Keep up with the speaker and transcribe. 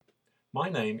My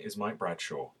name is Mike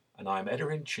Bradshaw, and I am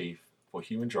Editor-in-Chief for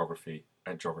Human Geography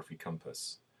at Geography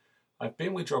Compass. I've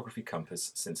been with Geography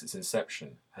Compass since its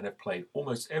inception and have played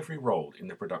almost every role in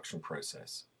the production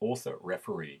process: author,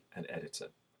 referee, and editor.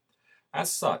 As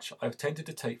such, I've tended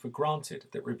to take for granted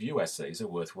that review essays are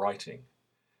worth writing.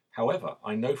 However,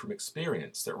 I know from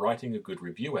experience that writing a good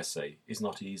review essay is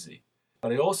not easy,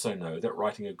 but I also know that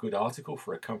writing a good article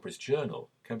for a Compass journal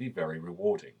can be very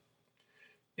rewarding.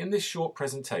 In this short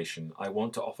presentation, I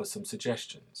want to offer some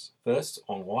suggestions. First,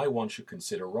 on why one should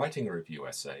consider writing a review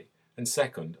essay, and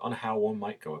second, on how one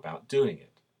might go about doing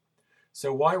it.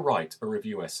 So why write a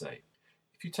review essay?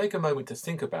 If you take a moment to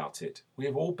think about it, we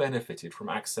have all benefited from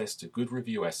access to good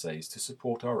review essays to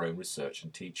support our own research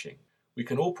and teaching. We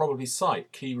can all probably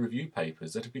cite key review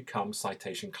papers that have become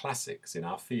citation classics in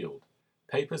our field,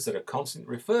 papers that are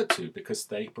constantly referred to because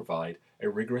they provide a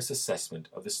rigorous assessment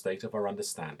of the state of our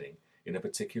understanding in a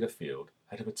particular field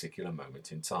at a particular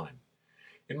moment in time.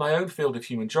 In my own field of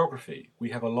human geography, we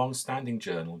have a long-standing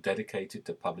journal dedicated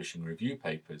to publishing review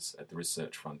papers at the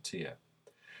research frontier.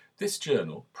 This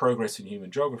journal, Progress in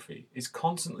Human Geography, is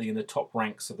constantly in the top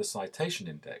ranks of the citation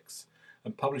index,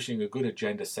 and publishing a good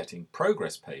agenda-setting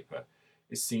progress paper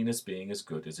is seen as being as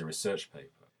good as a research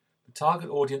paper. The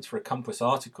target audience for a Compass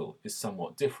article is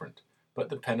somewhat different, but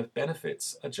the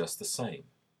benefits are just the same.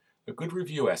 A good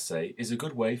review essay is a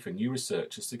good way for new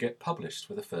researchers to get published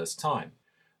for the first time.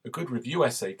 A good review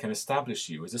essay can establish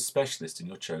you as a specialist in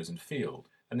your chosen field,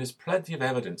 and there's plenty of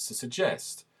evidence to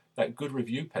suggest that good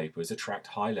review papers attract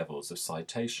high levels of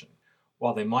citation.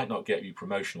 While they might not get you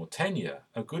promotional tenure,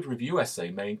 a good review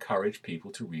essay may encourage people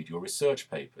to read your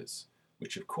research papers,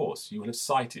 which of course you will have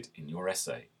cited in your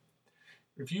essay.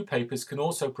 Review papers can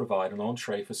also provide an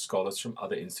entree for scholars from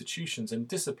other institutions and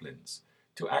disciplines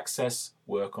to access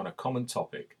work on a common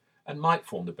topic and might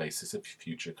form the basis of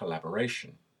future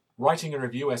collaboration. Writing a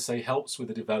review essay helps with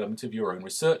the development of your own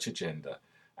research agenda,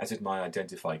 as it might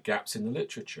identify gaps in the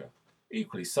literature.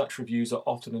 Equally, such reviews are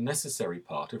often a necessary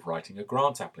part of writing a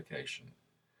grant application.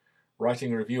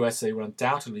 Writing a review essay will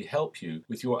undoubtedly help you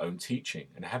with your own teaching,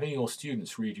 and having your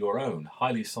students read your own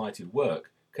highly cited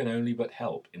work can only but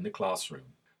help in the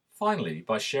classroom. Finally,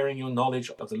 by sharing your knowledge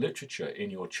of the literature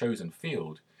in your chosen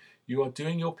field, you are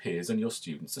doing your peers and your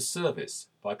students a service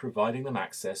by providing them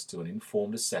access to an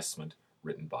informed assessment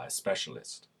written by a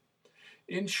specialist.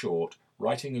 In short,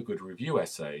 writing a good review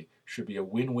essay should be a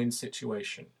win-win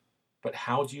situation. But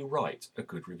how do you write a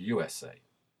good review essay?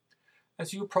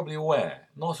 As you are probably aware,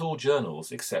 not all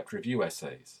journals accept review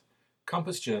essays.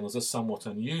 Compass journals are somewhat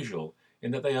unusual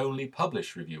in that they only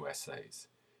publish review essays.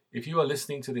 If you are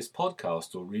listening to this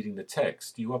podcast or reading the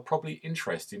text, you are probably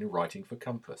interested in writing for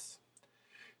Compass.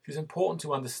 It is important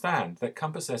to understand that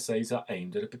Compass essays are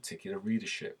aimed at a particular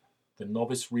readership: the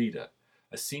novice reader,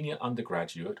 a senior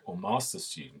undergraduate or master's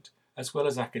student, as well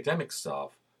as academic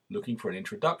staff looking for an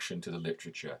introduction to the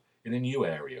literature in a new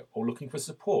area or looking for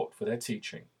support for their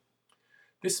teaching.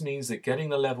 This means that getting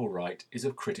the level right is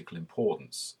of critical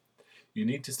importance. You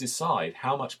need to decide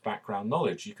how much background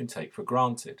knowledge you can take for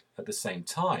granted. At the same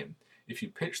time, if you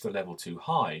pitch the level too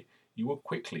high, you will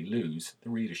quickly lose the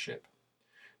readership.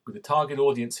 With the target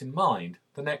audience in mind,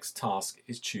 the next task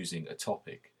is choosing a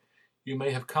topic. You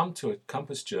may have come to a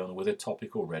Compass journal with a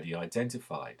topic already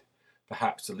identified,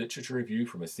 perhaps a literature review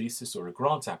from a thesis or a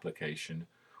grant application,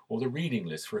 or the reading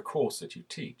list for a course that you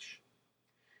teach.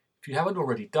 If you haven't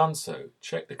already done so,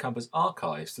 check the Compass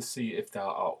archives to see if there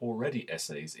are already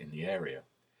essays in the area.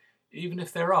 Even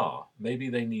if there are, maybe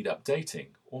they need updating,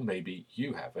 or maybe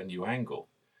you have a new angle.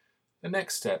 The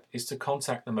next step is to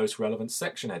contact the most relevant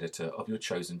section editor of your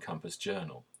chosen Compass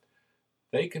journal.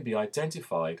 They can be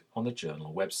identified on the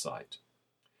journal website.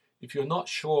 If you're not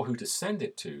sure who to send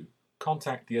it to,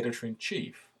 contact the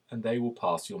editor-in-chief and they will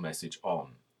pass your message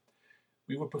on.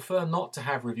 We would prefer not to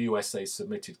have review essays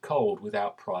submitted cold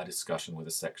without prior discussion with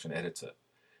a section editor.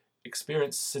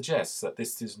 Experience suggests that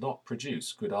this does not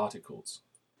produce good articles.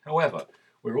 However,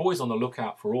 we're always on the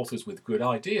lookout for authors with good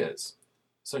ideas,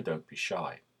 so don't be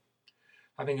shy.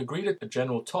 Having agreed a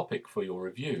general topic for your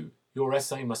review, your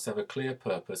essay must have a clear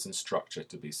purpose and structure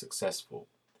to be successful.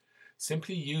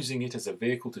 Simply using it as a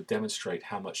vehicle to demonstrate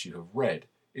how much you have read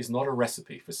is not a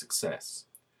recipe for success.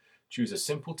 Choose a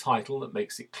simple title that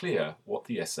makes it clear what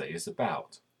the essay is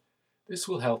about. This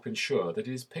will help ensure that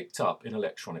it is picked up in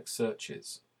electronic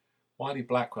searches.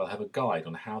 Wiley-Blackwell have a guide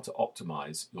on how to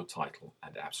optimize your title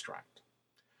and abstract.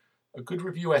 A good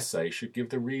review essay should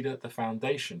give the reader the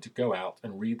foundation to go out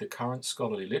and read the current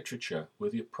scholarly literature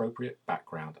with the appropriate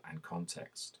background and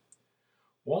context.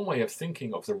 One way of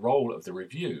thinking of the role of the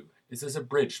review is as a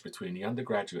bridge between the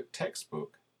undergraduate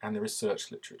textbook and the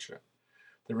research literature.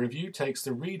 The review takes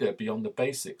the reader beyond the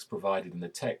basics provided in the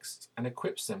text and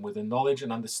equips them with the knowledge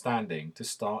and understanding to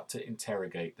start to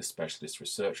interrogate the specialist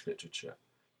research literature,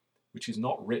 which is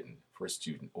not written for a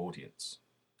student audience.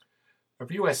 A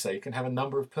review essay can have a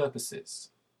number of purposes.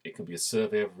 It can be a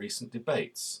survey of recent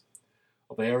debates,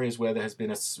 of areas where there has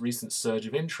been a recent surge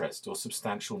of interest or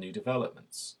substantial new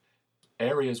developments,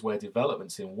 areas where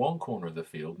developments in one corner of the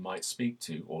field might speak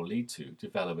to or lead to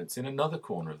developments in another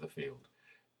corner of the field,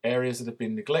 areas that have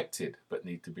been neglected but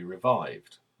need to be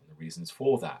revived, and the reasons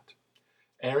for that,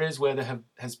 areas where there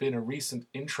has been a recent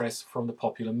interest from the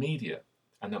popular media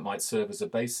and that might serve as a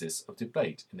basis of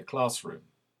debate in the classroom,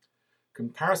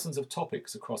 comparisons of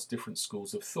topics across different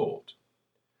schools of thought,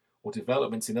 or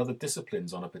developments in other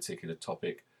disciplines on a particular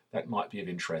topic that might be of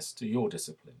interest to your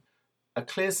discipline. A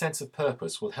clear sense of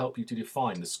purpose will help you to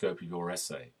define the scope of your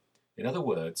essay. In other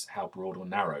words, how broad or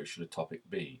narrow should a topic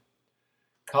be?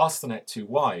 Cast the net too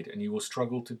wide and you will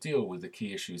struggle to deal with the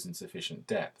key issues in sufficient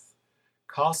depth.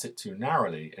 Cast it too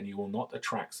narrowly and you will not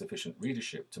attract sufficient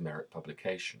readership to merit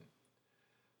publication.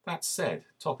 That said,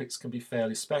 topics can be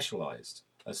fairly specialised,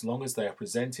 as long as they are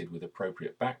presented with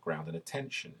appropriate background and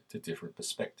attention to different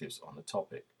perspectives on the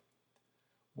topic.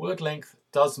 Word length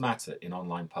does matter in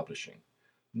online publishing,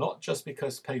 not just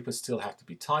because papers still have to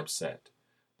be typeset,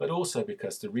 but also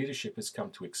because the readership has come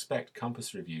to expect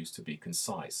Compass reviews to be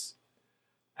concise.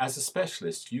 As a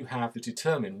specialist, you have to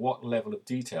determine what level of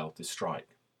detail to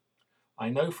strike. I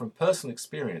know from personal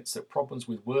experience that problems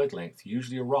with word length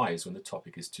usually arise when the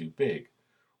topic is too big,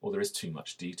 or there is too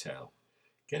much detail.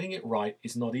 Getting it right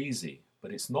is not easy,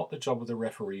 but it's not the job of the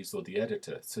referees or the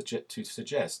editor to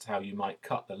suggest how you might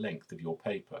cut the length of your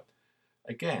paper.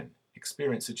 Again,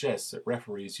 experience suggests that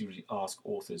referees usually ask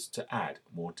authors to add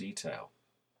more detail.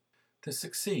 To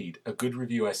succeed, a good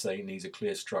review essay needs a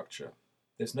clear structure.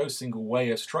 There's no single way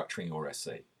of structuring your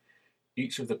essay.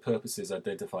 Each of the purposes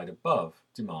identified above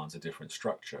demands a different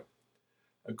structure.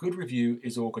 A good review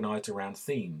is organised around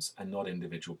themes and not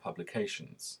individual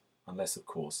publications, unless of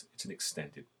course it's an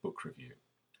extended book review.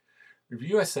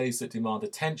 Review essays that demand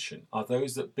attention are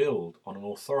those that build on an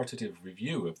authoritative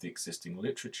review of the existing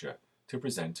literature to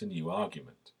present a new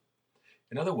argument.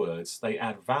 In other words, they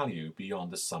add value beyond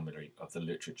the summary of the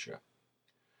literature.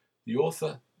 The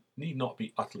author need not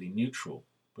be utterly neutral,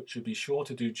 but should be sure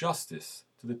to do justice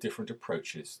to the different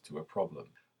approaches to a problem.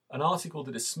 An article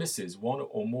that dismisses one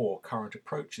or more current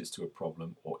approaches to a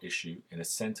problem or issue in a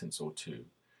sentence or two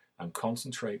and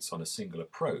concentrates on a single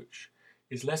approach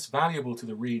is less valuable to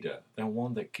the reader than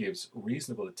one that gives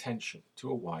reasonable attention to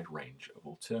a wide range of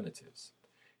alternatives,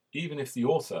 even if the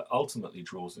author ultimately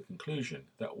draws the conclusion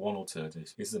that one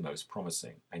alternative is the most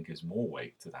promising and gives more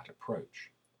weight to that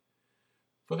approach.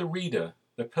 For the reader,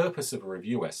 the purpose of a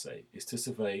review essay is to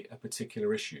survey a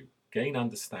particular issue, gain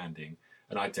understanding,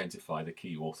 and identify the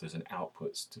key authors and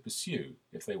outputs to pursue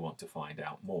if they want to find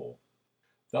out more.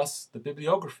 Thus, the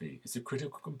bibliography is a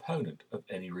critical component of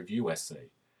any review essay,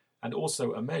 and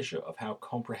also a measure of how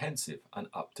comprehensive and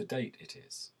up-to-date it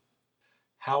is.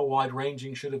 How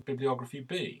wide-ranging should a bibliography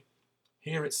be?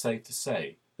 Here it's safe to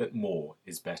say that more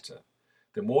is better.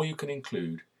 The more you can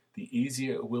include, the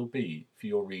easier it will be for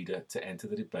your reader to enter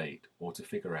the debate or to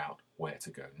figure out where to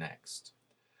go next.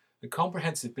 The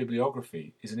comprehensive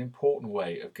bibliography is an important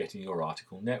way of getting your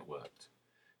article networked.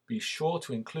 Be sure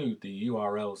to include the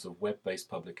URLs of web-based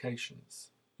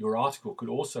publications. Your article could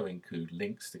also include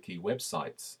links to key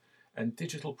websites and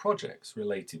digital projects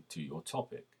related to your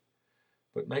topic,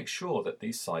 but make sure that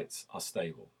these sites are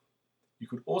stable. You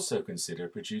could also consider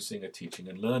producing a teaching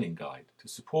and learning guide to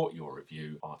support your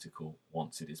review article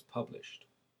once it is published.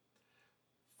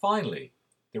 Finally,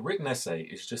 the written essay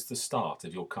is just the start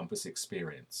of your Compass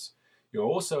experience. You are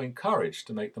also encouraged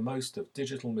to make the most of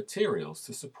digital materials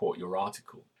to support your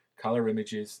article. Color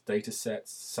images, datasets,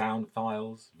 sound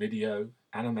files, video,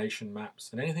 animation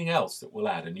maps, and anything else that will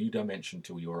add a new dimension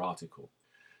to your article.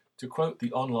 To quote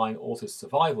the online author's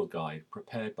survival guide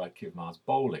prepared by Kivmars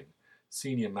Bowling,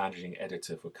 Senior Managing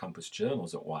Editor for Compass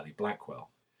Journals at Wiley Blackwell,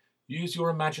 use your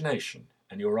imagination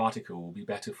and your article will be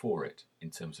better for it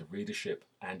in terms of readership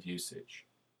and usage.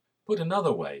 Put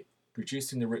another way,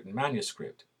 producing the written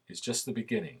manuscript is just the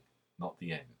beginning, not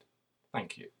the end.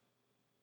 Thank you.